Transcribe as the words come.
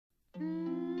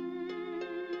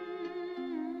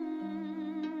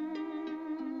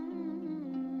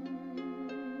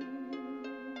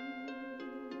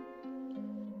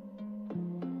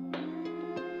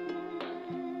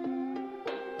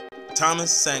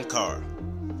Thomas Sankara.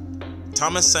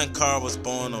 Thomas Sankara was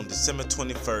born on December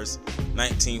 21st,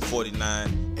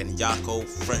 1949 in Yako,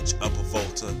 French Upper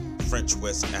Volta, French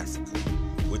West Africa,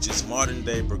 which is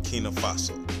modern-day Burkina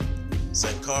Faso.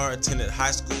 Sankara attended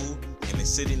high school in a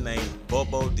city named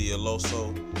Bobo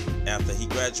Dioulasso. After he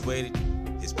graduated,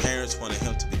 his parents wanted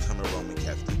him to become a Roman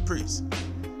Catholic priest.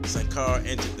 Sankara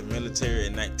entered the military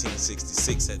in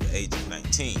 1966 at the age of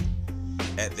 19.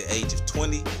 At the age of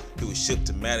 20, he was shipped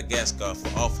to Madagascar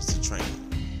for officer training.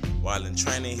 While in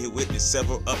training, he witnessed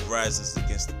several uprisings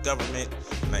against the government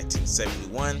in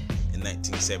 1971 and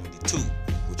 1972,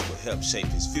 which would help shape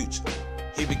his future.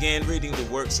 He began reading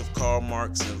the works of Karl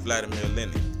Marx and Vladimir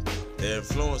Lenin. Their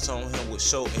influence on him would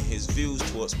show in his views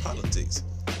towards politics.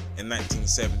 In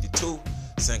 1972,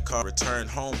 Sankara returned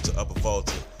home to Upper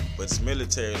Volta, but his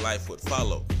military life would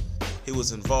follow. He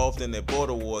was involved in a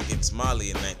border war against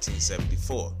Mali in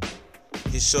 1974.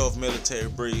 His show of military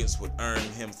brilliance would earn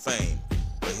him fame,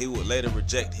 but he would later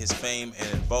reject his fame and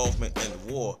involvement in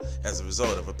the war as a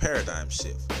result of a paradigm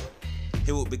shift.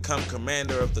 He would become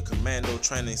commander of the Commando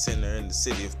Training Center in the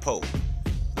city of Po.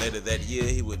 Later that year,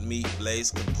 he would meet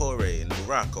Blaise Compaoré in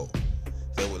Morocco.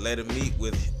 They would later meet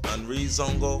with Henri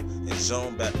Zongo and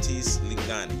Jean-Baptiste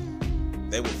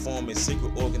Lingani. They would form a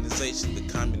secret organization, the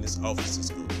Communist Officers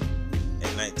Group.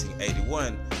 In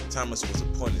 1981, Thomas was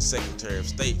appointed Secretary of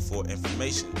State for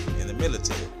Information in the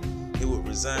military. He would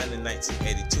resign in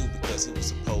 1982 because he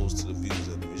was opposed to the views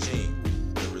of the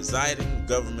regime. The residing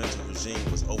governmental regime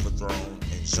was overthrown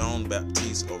and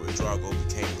Jean-Baptiste Ouédraogo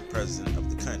became the president of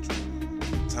the country.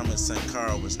 Thomas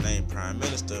Sankara was named Prime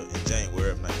Minister in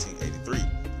January of 1983,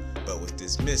 but was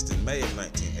dismissed in May of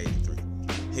 1983.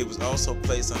 He was also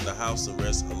placed under house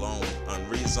arrest along with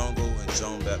Henri Zongo and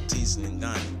Jean-Baptiste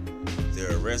Lingani.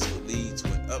 Their arrest would lead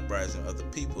to an uprising of the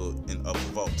people in Upper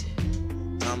Volta.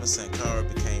 Thomas Sankara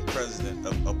became president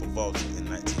of Upper Volta in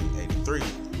 1983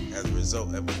 as a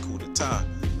result of a coup d'etat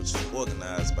which was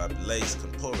organized by Blaise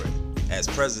Compaoré. As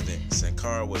president,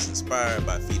 Sankara was inspired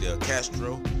by Fidel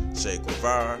Castro, Che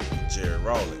Guevara, and Jerry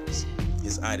Rawlings.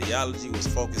 His ideology was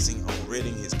focusing on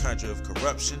ridding his country of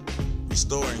corruption,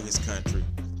 restoring his country,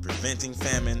 preventing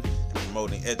famine, and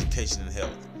promoting education and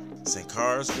health.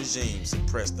 Sankara's regime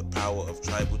suppressed the power of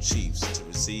tribal chiefs to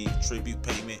receive tribute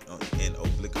payment and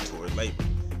obligatory labor.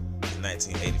 In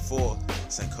 1984,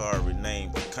 Sankara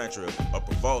renamed the country of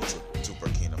Upper Volta to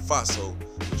Burkina Faso,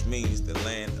 which means the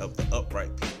land of the upright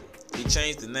people. He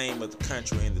changed the name of the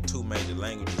country in the two major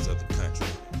languages of the country.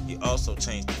 He also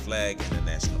changed the flag and the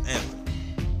national anthem.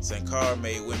 Sankara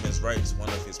made women's rights one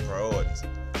of his priorities.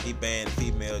 He banned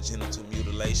female genital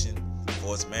mutilation,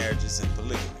 forced marriages, and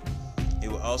polygamy. He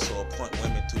would also appoint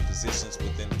women to positions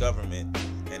within government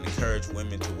and encourage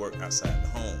women to work outside the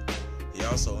home. He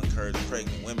also encouraged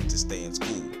pregnant women to stay in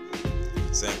school.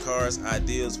 Sankara's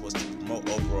ideals was to promote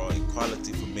overall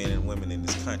equality for men and women in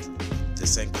this country. The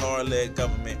Sankara-led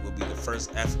government would be the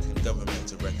first African government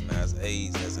to recognize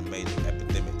AIDS as a major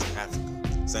epidemic to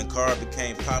Africa. Sankara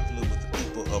became popular with the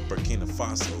people of Burkina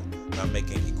Faso by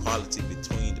making equality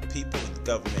between the people and the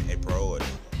government a priority.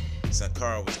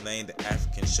 Sankara was named the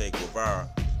African Che Guevara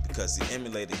because he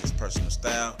emulated his personal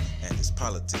style and his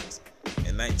politics.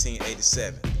 In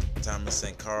 1987, Thomas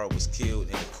Sankara was killed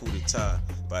in a coup d'etat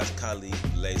by his colleague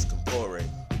Blaise Compaoré,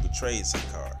 who betrayed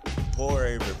Sankara.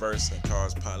 Compaoré reversed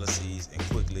Sankara's policies and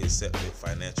quickly accepted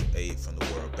financial aid from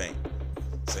the World Bank.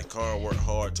 Sankara worked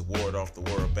hard to ward off the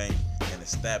World Bank and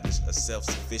establish a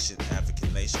self-sufficient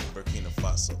African nation, Burkina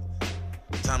Faso.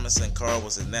 Thomas Sankara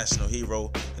was a national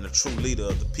hero and a true leader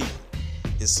of the people.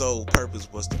 His sole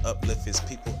purpose was to uplift his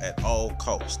people at all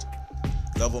costs.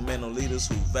 Governmental leaders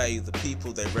who value the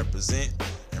people they represent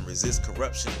and resist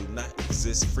corruption do not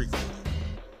exist frequently.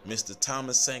 Mr.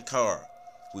 Thomas Sankara,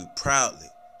 we proudly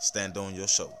stand on your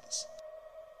shoulders.